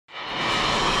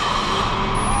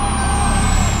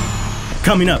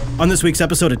Coming up on this week's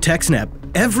episode of TechSNAP,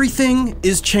 everything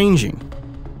is changing.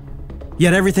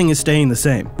 Yet everything is staying the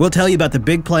same. We'll tell you about the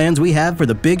big plans we have for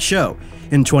the big show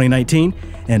in 2019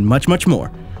 and much, much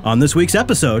more on this week's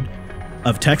episode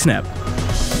of TechSNAP.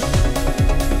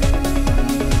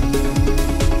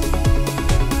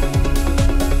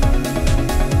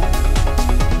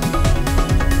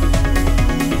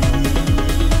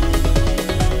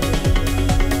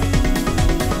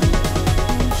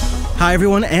 Hi,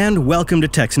 everyone, and welcome to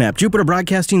TechSNAP, Jupiter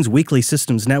Broadcasting's weekly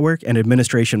systems network and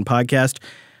administration podcast.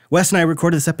 Wes and I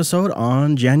recorded this episode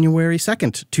on January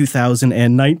 2nd,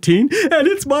 2019, and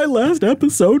it's my last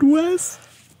episode, Wes.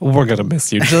 We're going to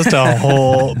miss you just a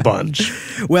whole bunch.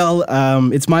 Well,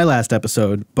 it's my last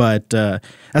episode, but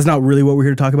that's not really what we're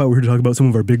here to talk about. We're here to talk about some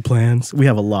of our big plans. We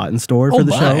have a lot in store for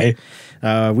the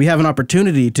show. We have an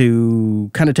opportunity to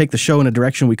kind of take the show in a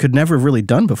direction we could never have really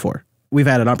done before. We've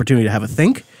had an opportunity to have a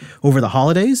think over the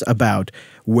holidays about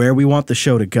where we want the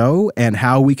show to go and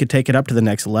how we could take it up to the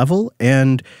next level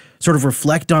and sort of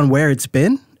reflect on where it's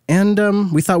been.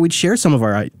 And we thought we'd share some of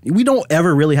our... We don't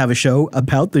ever really have a show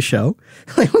about the show.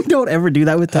 Like, we don't ever do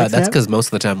that with TechSNAP. That's because most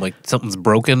of the time, like, something's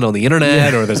broken on the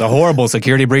internet or there's a horrible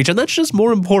security breach, and that's just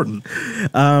more important.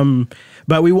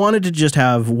 But we wanted to just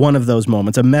have one of those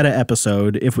moments, a meta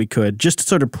episode, if we could, just to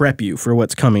sort of prep you for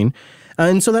what's coming.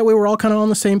 And so that way we're all kind of on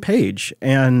the same page.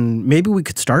 And maybe we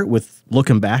could start with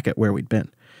looking back at where we'd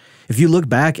been. If you look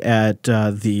back at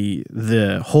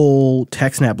the whole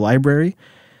TechSNAP library,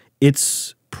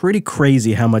 it's pretty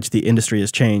crazy how much the industry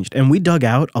has changed. And we dug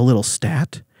out a little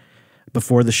stat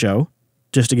before the show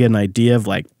just to get an idea of,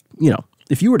 like, you know,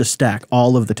 if you were to stack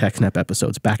all of the TechSNAP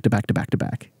episodes back to back to back to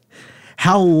back,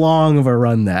 how long of a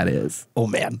run that is. Oh,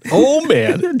 man. Oh,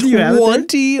 man.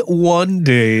 21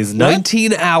 days,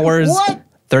 19 hours,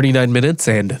 39 minutes,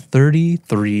 and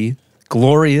 33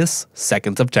 glorious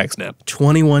seconds of TechSNAP.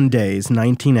 21 days,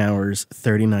 19 hours,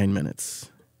 39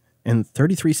 minutes, and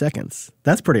 33 seconds.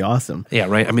 That's pretty awesome. Yeah,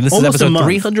 right? I mean, this is episode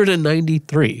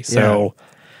 393, so... Yeah.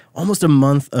 Almost a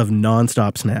month of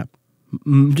nonstop snap.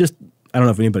 Just... I don't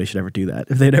know if anybody should ever do that.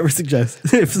 If they'd ever suggest,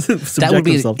 that would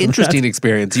be an interesting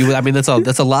experience. I mean, that's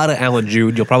a lot of Alan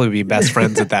Jude. You'll probably be best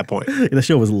friends at that point. The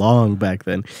show was long back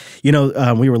then. You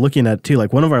know, we were looking at too.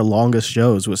 Like, one of our longest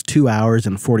shows was 2 hours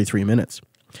and 43 minutes,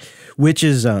 which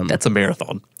is that's a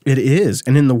marathon. It is,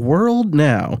 and in the world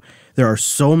now, there are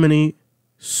so many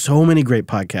great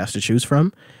podcasts to choose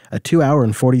from. A 2 hour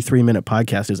and 43 minute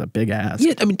podcast is a big ask.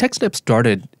 Yeah, I mean, TechSNAP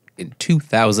started in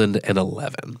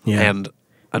 2011, and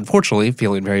unfortunately,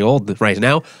 feeling very old right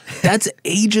now, that's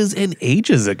ages and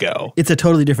ages ago. It's a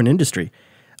totally different industry.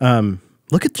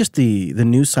 Look at just the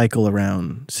news cycle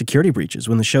around security breaches.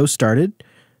 When the show started,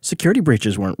 security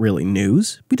breaches weren't really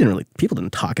news. People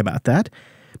didn't talk about that.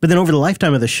 But then over the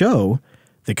lifetime of the show,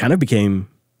 they kind of became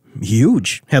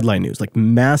huge headline news, like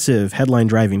massive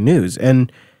headline-driving news. And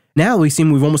now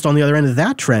we've almost on the other end of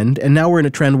that trend, and now we're in a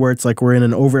trend where it's like we're in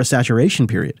an over-saturation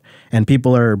period, and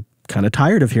people are kind of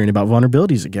tired of hearing about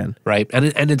vulnerabilities again. Right.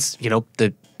 And it's, you know,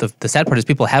 the sad part is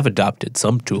people have adopted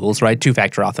some tools, right?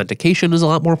 Two-factor authentication is a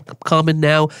lot more common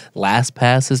now.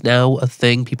 LastPass is now a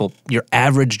thing. Your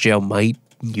average jail might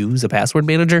use a password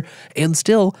manager, and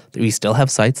we still have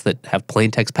sites that have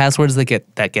plain text passwords that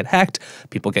get hacked.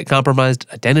 People get compromised.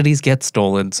 Identities get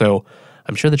stolen. So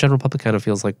I'm sure the general public kind of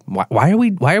feels like, why are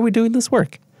we doing this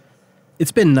work?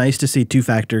 It's been nice to see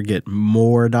two-factor get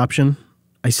more adoption.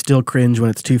 I still cringe when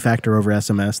it's two-factor over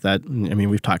SMS.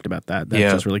 We've talked about that. That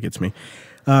just really gets me.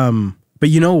 But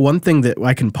you know, one thing that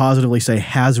I can positively say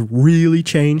has really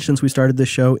changed since we started this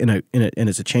show, and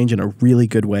it's a change in a really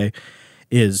good way,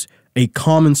 is a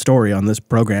common story on this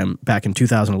program back in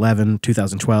 2011,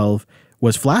 2012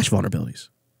 was flash vulnerabilities.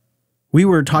 We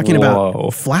were talking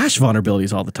about flash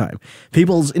vulnerabilities all the time.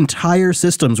 People's entire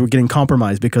systems were getting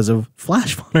compromised because of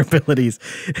flash vulnerabilities.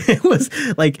 It was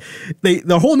like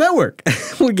the whole network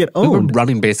would get owned. We were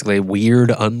running basically weird,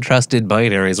 untrusted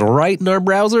binaries right in our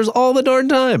browsers all the darn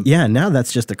time. Yeah, now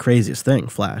that's just the craziest thing,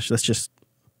 Flash. That's just...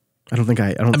 I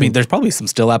mean, there's probably some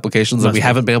still applications that we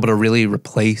haven't been able to really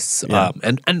replace. Yeah.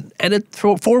 And it,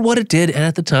 for what it did, and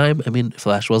at the time, I mean,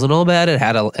 Flash wasn't all bad. It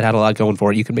had a lot going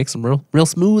for it. You could make some real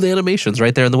smooth animations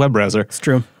right there in the web browser. It's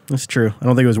true. It's true. I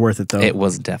don't think it was worth it, though. It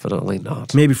was definitely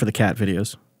not. Maybe for the cat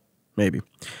videos. Maybe.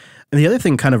 And the other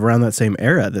thing kind of around that same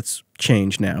era that's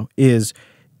changed now is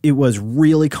it was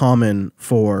really common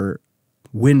for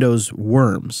Windows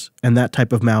worms and that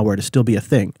type of malware to still be a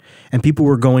thing. And people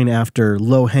were going after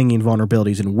low-hanging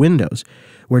vulnerabilities in Windows,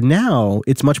 where now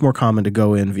it's much more common to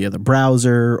go in via the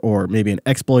browser or maybe an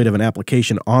exploit of an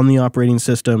application on the operating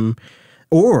system,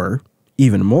 or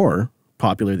even more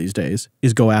popular these days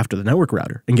is go after the network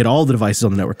router and get all the devices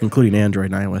on the network, including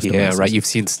Android and iOS devices. Yeah, right. You've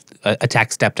seen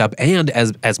attacks stepped up, and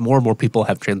as more and more people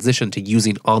have transitioned to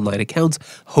using online accounts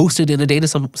hosted in a data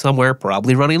somewhere,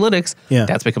 probably running Linux,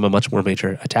 that's become a much more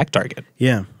major attack target.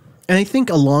 Yeah. And I think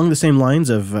along the same lines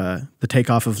of the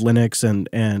takeoff of Linux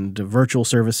and virtual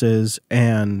services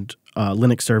and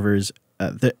Linux servers,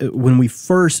 when we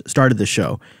first started the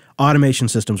show, automation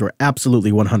systems were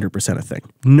absolutely 100% a thing.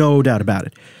 No doubt about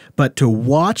it. But to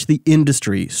watch the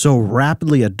industry so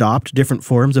rapidly adopt different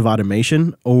forms of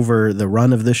automation over the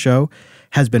run of this show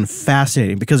has been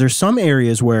fascinating, because there's some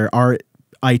areas where our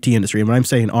IT industry, and when I'm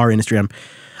saying our industry, I'm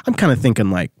kind of thinking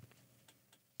like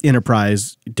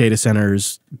enterprise data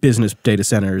centers, business data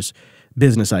centers,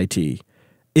 business IT.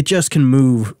 It just can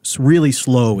move really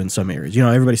slow in some areas. You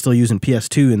know, everybody's still using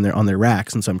PS2 on their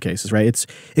racks in some cases, right?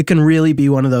 It can really be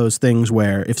one of those things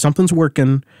where if something's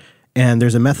working and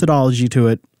there's a methodology to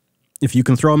it, if you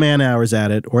can throw man hours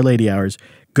at it or lady hours,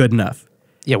 good enough.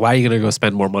 Yeah, why are you going to go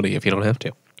spend more money if you don't have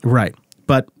to? Right.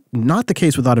 But not the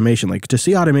case with automation. Like, to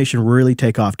see automation really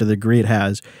take off to the degree it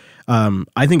has,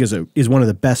 I think is one of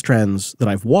the best trends that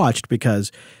I've watched, because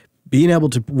being able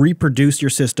to reproduce your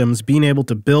systems, being able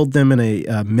to build them in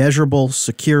a measurable,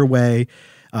 secure way,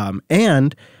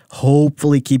 and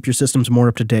hopefully keep your systems more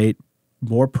up to date,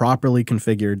 more properly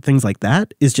configured, things like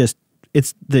that is just,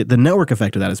 it's the network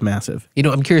effect of that is massive. You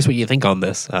know, I'm curious what you think on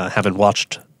this, having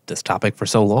watched this topic for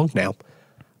so long now.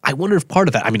 I wonder if part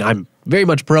of that, I mean, I'm very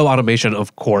much pro automation,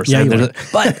 of course. Yeah,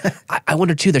 but I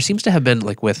wonder too, there seems to have been,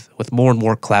 like, with more and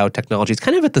more cloud technologies,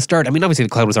 kind of at the start, I mean, obviously the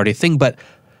cloud was already a thing, but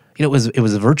you know, it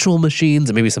was virtual machines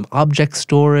and maybe some object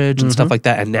storage and stuff like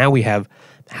that. And now we have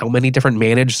how many different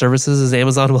managed services is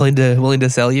Amazon willing to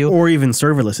sell you? Or even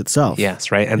serverless itself.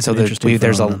 Yes, right. And so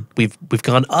we've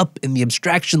gone up in the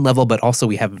abstraction level, but also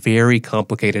we have very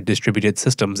complicated distributed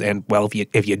systems. And well,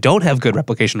 if you don't have good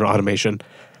replication or automation,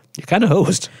 you're kind of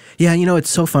hosed. Yeah, you know, it's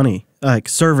so funny. Like,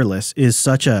 serverless is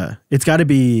it's got to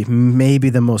be maybe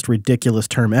the most ridiculous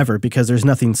term ever, because there's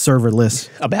nothing serverless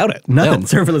about it. Nothing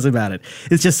serverless about it.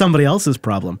 It's just somebody else's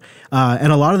problem.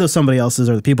 And a lot of those somebody else's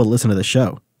are the people that listen to the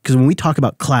show. Because when we talk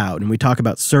about cloud and we talk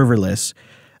about serverless,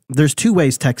 there's two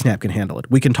ways TechSNAP can handle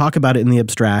it. We can talk about it in the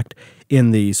abstract,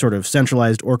 in the sort of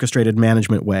centralized, orchestrated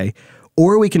management way,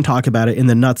 or we can talk about it in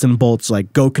the nuts and bolts,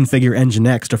 like go configure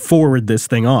Nginx to forward this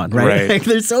thing on, right? Like,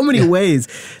 there's so many ways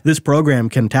this program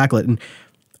can tackle it. And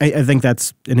I think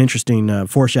that's an interesting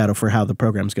foreshadow for how the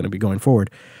program's going to be going forward.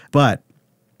 But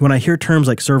when I hear terms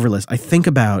like serverless, I think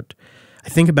about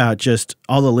just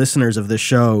all the listeners of this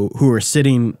show who are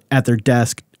sitting at their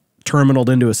desk, terminaled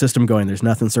into a system going, there's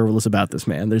nothing serverless about this,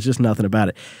 man. There's just nothing about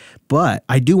it. But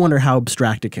I do wonder how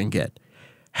abstract it can get.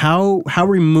 How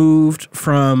removed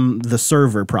from the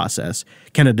server process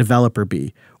can a developer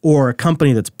be, or a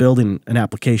company that's building an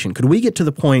application? Could we get to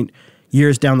the point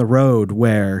years down the road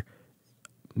where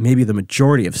maybe the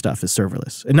majority of stuff is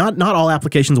serverless? And not all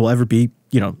applications will ever be,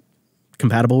 you know,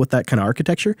 compatible with that kind of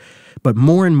architecture, but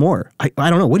more and more. I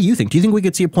don't know. What do you think? Do you think we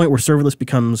could see a point where serverless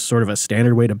becomes sort of a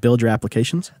standard way to build your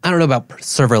applications? I don't know about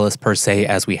serverless per se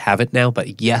as we have it now,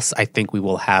 but yes, I think we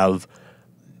will have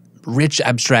rich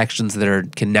abstractions that are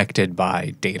connected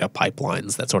by data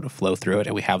pipelines that sort of flow through it,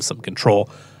 and we have some control.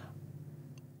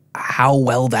 How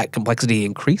well that complexity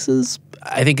increases,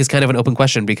 I think, is kind of an open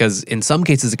question, because in some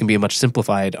cases it can be a much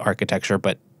simplified architecture,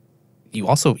 but you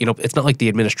also, you know, it's not like the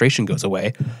administration goes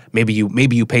away. Maybe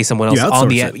you pay someone else on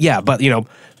the but you know,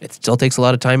 it still takes a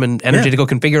lot of time and energy to go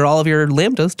configure all of your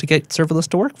lambdas to get serverless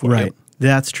to work for you.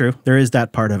 That's true. There is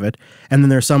that part of it. And then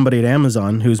there's somebody at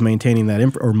Amazon who's maintaining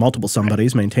that, or multiple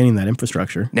somebodies maintaining that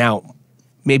infrastructure. Now,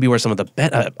 maybe where some of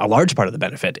a large part of the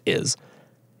benefit is,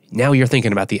 now you're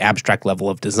thinking about the abstract level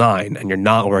of design, and you're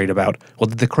not worried about, well,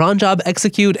 did the cron job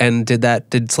execute, and did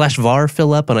 /var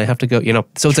fill up, and I have to go, you know,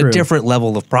 so it's a different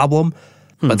level of problem.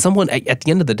 But someone, at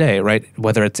the end of the day, right,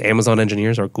 whether it's Amazon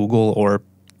engineers or Google or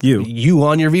you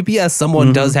on your VPS,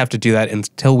 someone does have to do that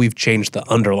until we've changed the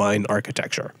underlying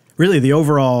architecture. Really, the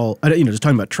overall, you know, just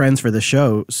talking about trends for the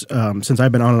show, since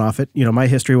I've been on and off it, you know, my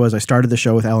history was I started the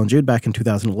show with Alan Jude back in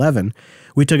 2011.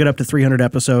 We took it up to 300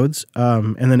 episodes,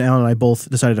 and then Alan and I both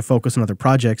decided to focus on other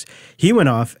projects. He went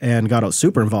off and got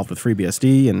super involved with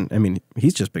FreeBSD, and I mean,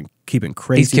 he's just been keeping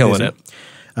crazy. He's killing it.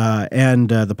 And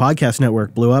the podcast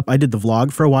network blew up. I did the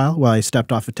vlog for a while I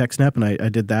stepped off of TechSNAP, and I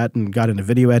did that and got into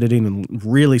video editing and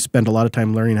really spent a lot of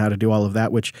time learning how to do all of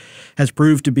that, which has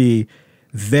proved to be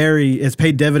it's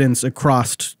paid dividends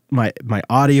across my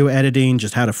audio editing,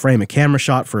 just how to frame a camera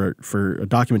shot for a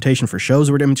documentation for shows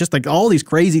we're doing, just like all these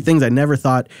crazy things I never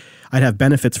thought I'd have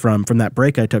benefits from that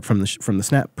break I took from the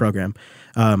SNAP program.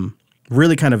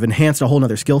 really kind of enhanced a whole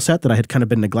other skill set that I had kind of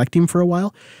been neglecting for a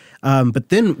while. But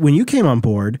then when you came on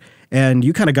board and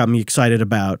you kind of got me excited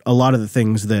about a lot of the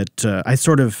things that I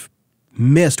sort of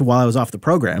missed while I was off the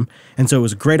program. And so it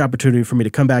was a great opportunity for me to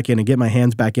come back in and get my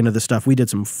hands back into the stuff. We did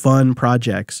some fun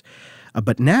projects.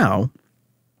 But now,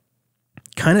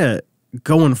 kind of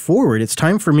going forward, it's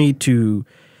time for me to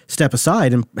step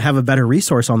aside and have a better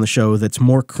resource on the show that's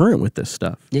more current with this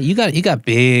stuff. Yeah, you got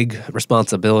big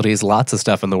responsibilities, lots of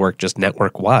stuff in the work, just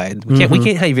network wide. We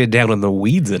can't have you down in the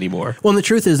weeds anymore. Well, and the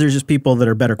truth is, there's just people that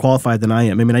are better qualified than I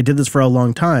am. I mean, I did this for a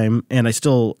long time, and I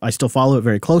still follow it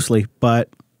very closely. But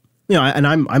and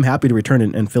I'm happy to return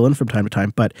and fill in from time to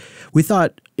time. But we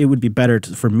thought it would be better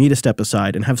for me to step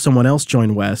aside and have someone else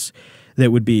join Wes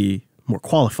that would be more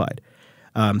qualified.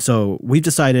 So we've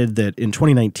decided that in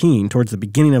 2019, towards the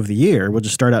beginning of the year, we'll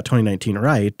just start out 2019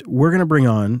 right, we're going to bring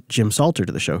on Jim Salter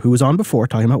to the show, who was on before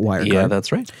talking about WireGuard. Yeah,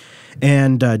 that's right.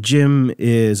 And Jim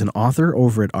is an author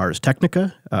over at Ars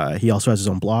Technica. He also has his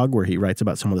own blog where he writes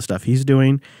about some of the stuff he's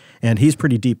doing, and he's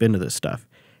pretty deep into this stuff.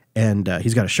 And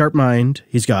he's got a sharp mind.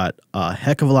 He's got a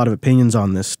heck of a lot of opinions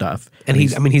on this stuff. And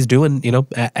he's doing,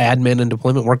 admin and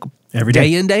deployment work every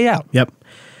day in, day out. Yep.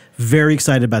 Very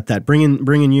excited about that.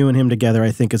 Bringing you and him together,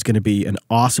 I think, is going to be an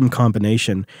awesome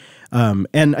combination.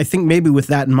 And I think maybe with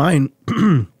that in mind,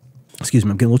 excuse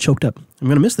me, I'm getting a little choked up. I'm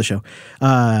going to miss the show.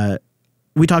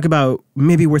 We talk about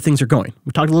maybe where things are going.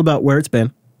 We talked a little about where it's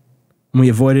been. And we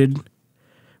avoided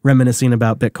reminiscing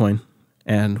about Bitcoin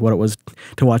and what it was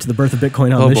to watch the birth of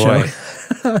Bitcoin on this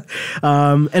show.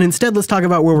 And instead, let's talk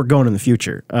about where we're going in the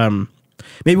future.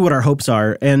 Maybe what our hopes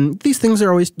are. And these things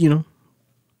are always,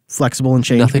 flexible and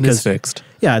change. Nothing is fixed.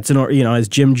 Yeah, it's as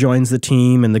Jim joins the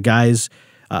team and the guys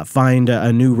find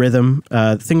a new rhythm,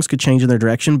 things could change in their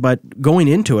direction. But going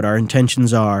into it, our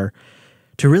intentions are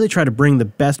to really try to bring the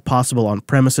best possible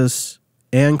on-premises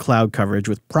and cloud coverage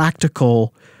with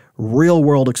practical,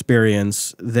 real-world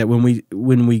experience. That when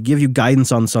we give you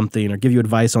guidance on something, or give you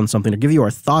advice on something, or give you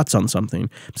our thoughts on something,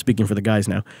 I'm speaking for the guys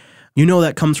now,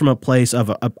 that comes from a place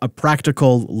of a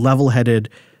practical, level-headed,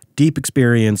 deep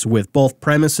experience with both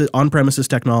on-premises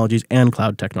technologies and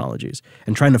cloud technologies,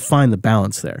 and trying to find the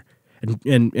balance there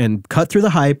and cut through the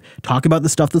hype, talk about the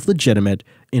stuff that's legitimate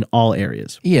in all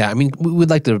areas. Yeah, I mean, we would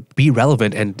like to be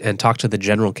relevant and talk to the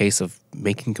general case of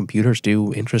making computers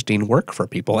do interesting work for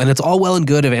people. And it's all well and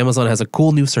good if Amazon has a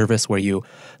cool new service where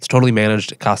it's totally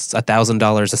managed, it costs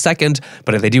 $1,000 a second,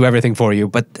 but if they do everything for you,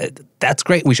 but that's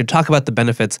great. We should talk about the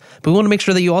benefits, but we want to make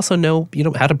sure that you also know,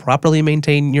 how to properly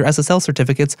maintain your SSL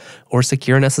certificates or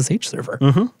secure an SSH server.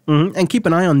 And keep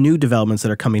an eye on new developments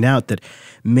that are coming out that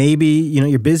maybe,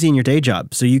 you're busy in your day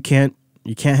job, so you can't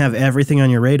have everything on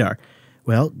your radar.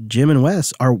 Well, Jim and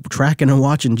Wes are tracking and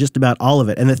watching just about all of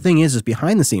it. And the thing is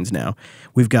behind the scenes now,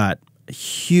 we've got a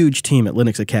huge team at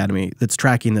Linux Academy that's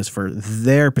tracking this for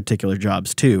their particular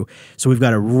jobs too. So we've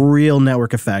got a real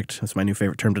network effect, that's my new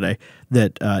favorite term today,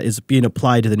 that is being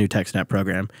applied to the new TechSNAP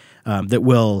program that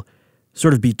will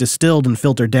sort of be distilled and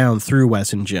filtered down through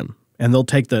Wes and Jim. And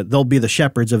they'll be the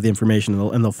shepherds of the information,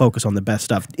 and they'll focus on the best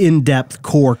stuff, in-depth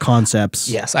core concepts.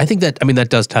 Yes, I think that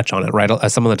does touch on it, right?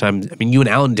 Some of the times, you and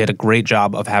Alan did a great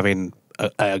job of having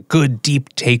a good deep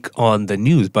take on the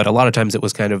news, but a lot of times it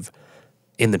was kind of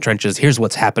in the trenches. Here's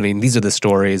what's happening. These are the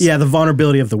stories. Yeah, the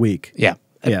vulnerability of the week. Yeah.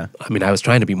 Yeah. I was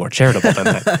trying to be more charitable than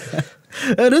that.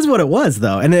 It is what it was,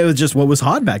 though. And it was just what was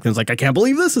hot back then. It's like, I can't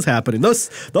believe this is happening. The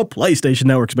PlayStation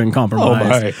Network's been compromised. Oh,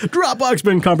 my. Dropbox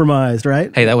been compromised, right?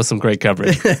 Hey, that was some great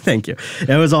coverage. Thank you.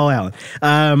 It was all Alan.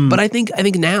 But I think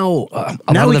now a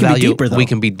now lot of the value, deeper, though. We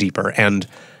can be deeper and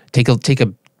take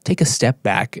a step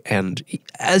back. And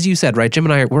as you said, right, Jim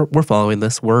and I, we're following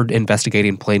this. We're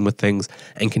investigating, playing with things,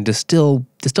 and can distill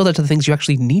that to the things you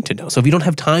actually need to know. So if you don't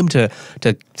have time to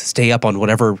stay up on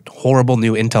whatever horrible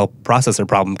new Intel processor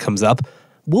problem comes up,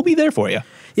 we'll be there for you.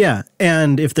 Yeah,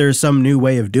 and if there's some new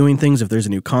way of doing things, if there's a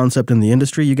new concept in the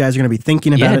industry, you guys are going to be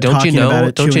thinking about it, talking about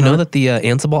it. Don't you know that the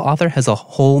Ansible author has a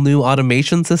whole new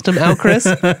automation system out, Chris?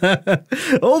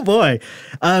 Oh, boy.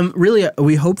 Really,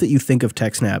 we hope that you think of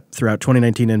TechSNAP throughout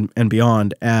 2019 and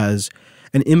beyond as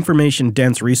an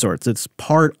information-dense resource. It's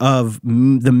part of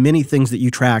the many things that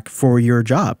you track for your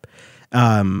job.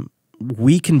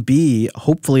 We can be,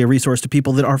 hopefully, a resource to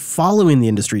people that are following the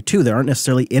industry, too. That aren't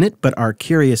necessarily in it, but are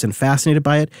curious and fascinated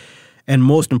by it. And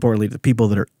most importantly, the people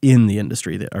that are in the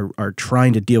industry that are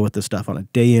trying to deal with this stuff on a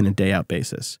day-in and day-out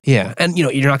basis. Yeah, and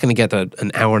you're not going to get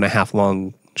an hour and a half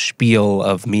long spiel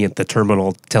of me at the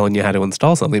terminal telling you how to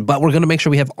install something, but we're going to make sure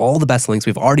we have all the best links.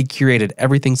 We've already curated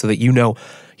everything so that you don't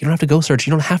have to go search.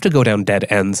 You don't have to go down dead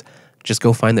ends. just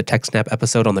go find the TechSNAP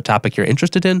episode on the topic you're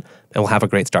interested in, and we'll have a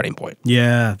great starting point.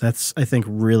 Yeah, that's, I think,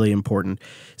 really important.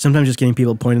 Sometimes just getting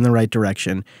people pointed in the right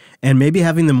direction and maybe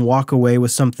having them walk away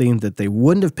with something that they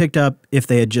wouldn't have picked up if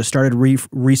they had just started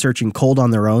researching cold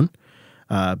on their own.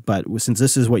 But since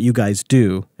this is what you guys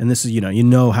do, and this is, you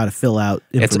know how to fill out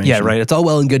information. Yeah, right. It's all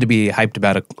well and good to be hyped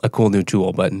about a cool new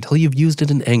tool, but until you've used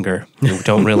it in anger, you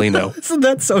don't really know. Isn't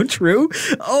that so true?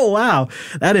 Oh, wow.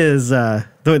 That is,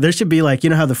 there should be like, you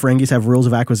know how the Ferengis have rules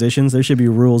of acquisitions? There should be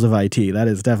rules of IT. That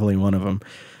is definitely one of them.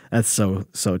 That's so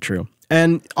true.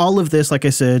 And all of this, like I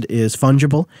said, is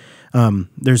fungible.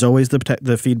 There's always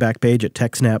the feedback page at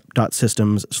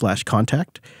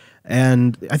techsnap.systems/contact.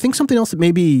 And I think something else that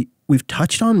maybe we've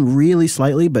touched on really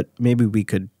slightly, but maybe we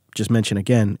could just mention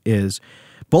again, is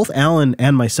both Alan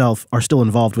and myself are still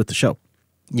involved with the show.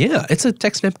 Yeah, it's a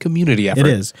TechSNAP community effort. It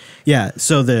is. Yeah,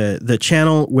 so the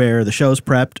channel where the show's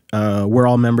prepped, we're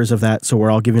all members of that, so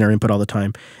we're all giving our input all the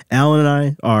time. Alan and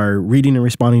I are reading and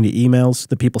responding to emails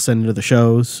that people send into the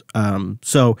shows.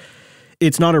 So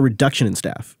it's not a reduction in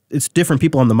staff. It's different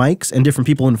people on the mics and different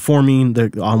people informing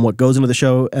on what goes into the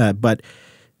show, but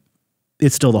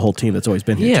it's still the whole team that's always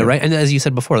been here. Yeah, too. right. And as you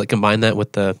said before, like combine that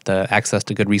with the access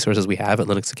to good resources we have at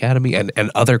Linux Academy and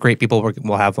other great people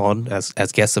we'll have on as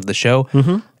guests of the show.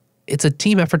 Mm-hmm. It's a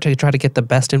team effort to try to get the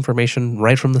best information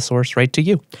right from the source right to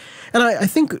you. And I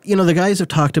think, the guys have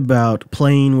talked about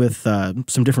playing with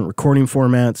some different recording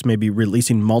formats, maybe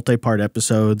releasing multi-part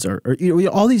episodes or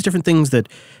all these different things that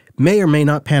may or may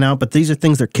not pan out, but these are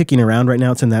things they're kicking around right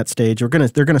now. It's in that stage. They're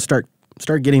gonna start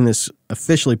getting this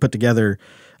officially put together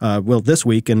this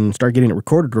week and start getting it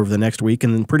recorded over the next week.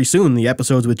 And then pretty soon the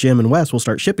episodes with Jim and Wes will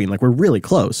start shipping. Like, we're really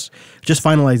close. Just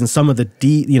finalizing some of the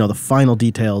the final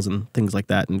details and things like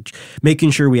that, and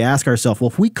making sure we ask ourselves, well,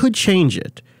 if we could change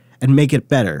it and make it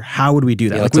better, how would we do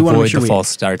that? Yeah, let's avoid the false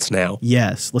starts now.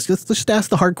 Yes. Let's just ask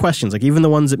the hard questions, like even the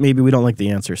ones that maybe we don't like the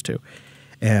answers to.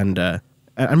 And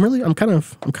I'm kind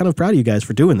of proud of you guys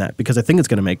for doing that, because I think it's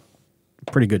going to make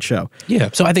a pretty good show.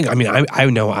 Yeah. So I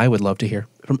know I would love to hear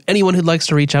from anyone who'd likes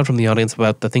to reach out from the audience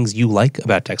about the things you like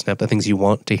about TechSNAP, the things you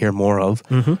want to hear more of,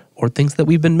 or things that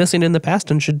we've been missing in the past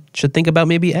and should think about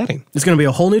maybe adding. It's going to be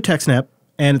a whole new TechSNAP,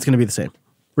 and it's going to be the same.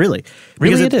 Really.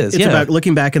 Really it is, It's about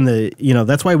looking back in the,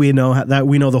 that's why we know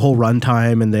the whole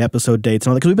runtime and the episode dates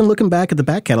and all that, because we've been looking back at the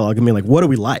back catalog and being like, what do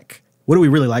we like? What do we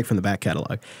really like from the back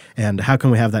catalog? And how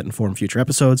can we have that inform future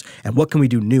episodes? And what can we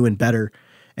do new and better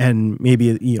and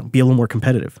maybe, be a little more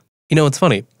competitive? It's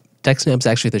funny. TechSNAP's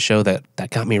actually the show that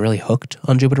got me really hooked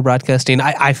on Jupiter Broadcasting.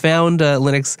 I found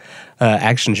Linux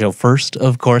Action Show first,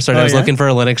 of course. I was looking for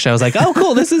a Linux show. I was like, oh,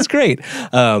 cool, this is great.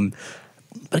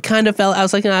 But it kind of felt, I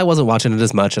was like, I wasn't watching it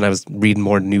as much, and I was reading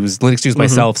more Linux news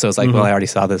myself, so it's like, well, I already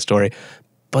saw this story.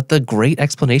 But the great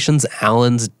explanations,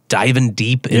 Alan's diving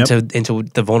deep into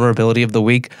the vulnerability of the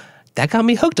week, that got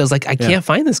me hooked. I was like, I can't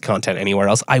find this content anywhere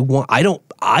else. I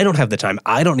don't have the time.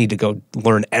 I don't need to go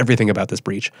learn everything about this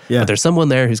breach. Yeah. But there's someone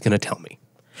there who's going to tell me.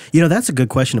 That's a good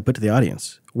question to put to the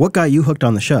audience. What got you hooked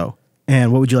on the show,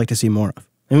 and what would you like to see more of?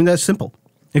 I mean, that's simple.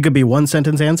 It could be a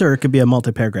one-sentence answer, or it could be a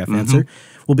multi-paragraph answer.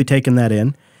 We'll be taking that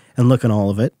in and looking at all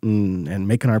of it and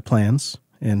making our plans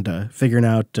and figuring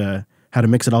out how to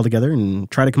mix it all together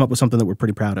and try to come up with something that we're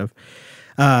pretty proud of.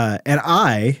 And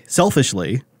I,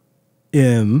 selfishly,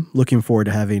 am looking forward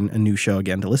to having a new show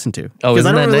again to listen to. Oh,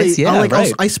 isn't that nice? Yeah,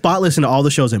 right. I spot listen to all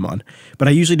the shows I'm on, but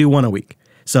I usually do one a week.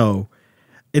 So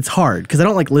it's hard because I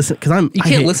don't listen because you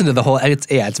can't listen to the whole.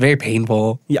 It's very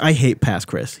painful. Yeah, I hate past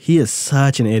Chris. He is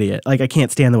such an idiot. I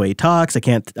can't stand the way he talks. I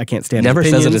can't stand. Never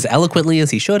his says it as eloquently as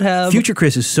he should have. Future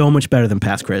Chris is so much better than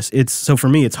past Chris. So for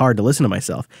me, it's hard to listen to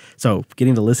myself. So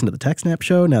getting to listen to the TechSNAP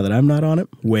show now that I'm not on it,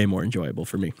 way more enjoyable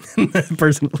for me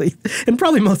personally, and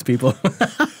probably most people.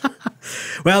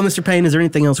 Well, Mr. Payne, is there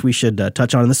anything else we should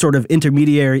touch on in this sort of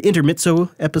intermezzo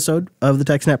episode of the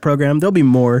TechSNAP program? There'll be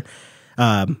more.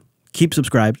 Keep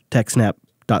subscribed,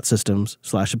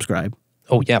 techsnap.systems/subscribe.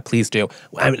 Oh, yeah, please do.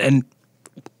 And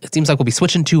it seems like we'll be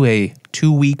switching to a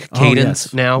 2-week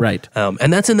cadence now. Right.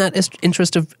 And that's in that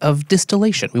interest of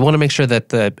distillation. We want to make sure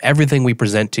that everything we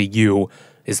present to you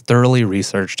is thoroughly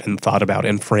researched and thought about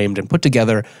and framed and put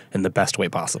together in the best way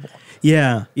possible.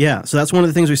 Yeah. So that's one of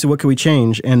the things we said, what can we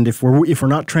change? And if we're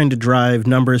not trying to drive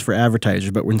numbers for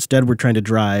advertisers, but instead we're trying to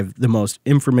drive the most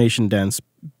information-dense,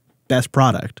 best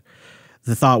product,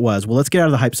 the thought was, well, let's get out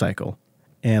of the hype cycle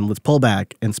and let's pull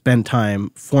back and spend time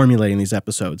formulating these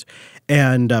episodes.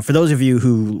 And for those of you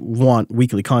who want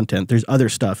weekly content, there's other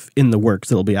stuff in the works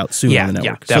that'll be out soon on the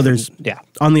network. So there's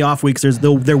on the off weeks,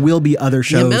 there will be other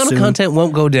shows. The amount of content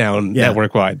won't go down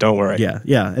network-wide. Don't worry.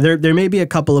 Yeah. There may be a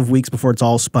couple of weeks before it's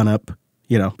all spun up.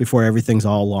 before everything's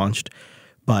all launched.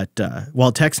 But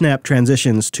while TechSNAP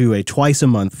transitions to a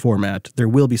twice-a-month format, there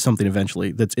will be something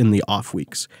eventually that's in the off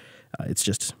weeks. It's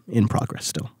just in progress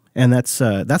still. And that's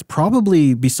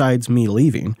probably, besides me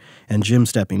leaving and Jim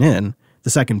stepping in, the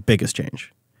second biggest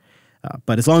change.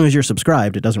 But as long as you're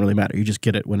subscribed, it doesn't really matter. You just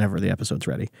get it whenever the episode's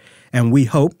ready. And we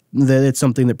hope that it's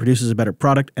something that produces a better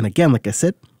product. And again, like I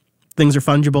said, things are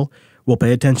fungible. We'll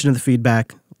pay attention to the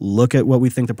feedback, look at what we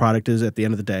think the product is at the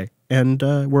end of the day. And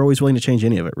we're always willing to change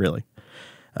any of it, really.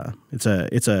 It's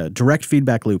a direct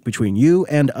feedback loop between you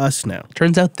and us now.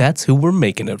 Turns out that's who we're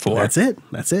making it for. That's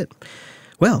it.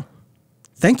 Well,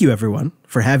 thank you, everyone,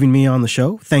 for having me on the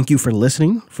show. Thank you for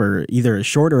listening for either as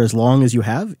short or as long as you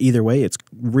have. Either way, it's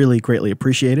really greatly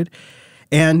appreciated.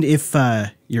 And if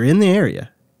you're in the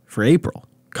area for April,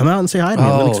 come out and say hi to me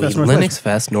at Linux Fest Northwest. Linux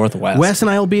Fest Northwest. Wes and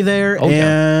I will be there,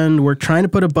 and we're trying to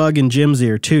put a bug in Jim's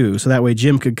ear, too, so that way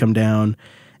Jim could come down.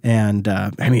 And,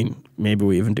 maybe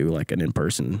we even do like an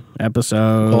in-person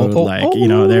episode.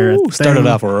 Started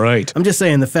off right. I'm just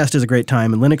saying the fest is a great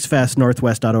time, and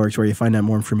linuxfestnorthwest.org is where you find out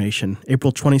more information.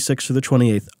 April 26th through the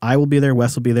 28th. I will be there,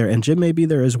 Wes will be there, and Jim may be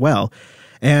there as well.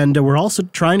 And we're also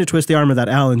trying to twist the arm of that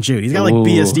Alan Jude. He's got like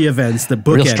BSD events that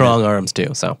bookend. Real strong arms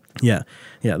too, so. Yeah,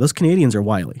 those Canadians are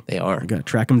wily. They are. You got to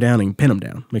track them down and pin them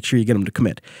down. Make sure you get them to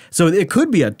commit. So it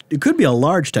could be a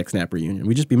large TechSNAP reunion.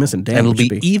 We'd just be missing Dan. And it'll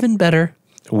be even better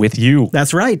with you.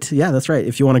 That's right. Yeah, that's right.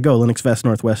 If you want to go,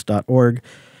 linuxfestnorthwest.org.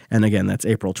 And again, that's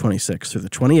April 26th through the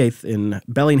 28th in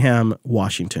Bellingham,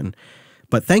 Washington.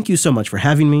 But thank you so much for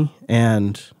having me,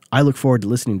 and I look forward to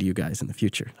listening to you guys in the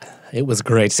future. It was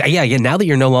great. So, yeah, now that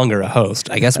you're no longer a host,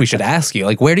 I guess we should ask you,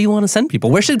 where do you want to send people?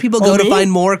 Where should people go to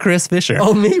find more Chris Fisher?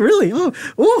 Oh, me? Really?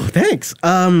 Oh, thanks.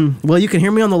 Well, you can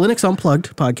hear me on the Linux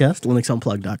Unplugged podcast,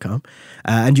 linuxunplugged.com.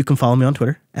 And you can follow me on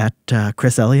Twitter at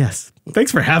ChrisLES.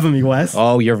 Thanks for having me, Wes.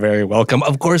 Oh, you're very welcome.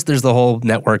 Of course, there's the whole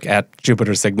network at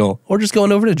Jupiter Signal, or just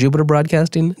going over to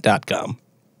jupiterbroadcasting.com.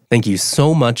 Thank you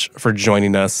so much for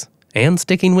joining us and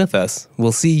sticking with us.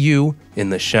 We'll see you in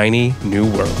the shiny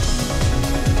new world.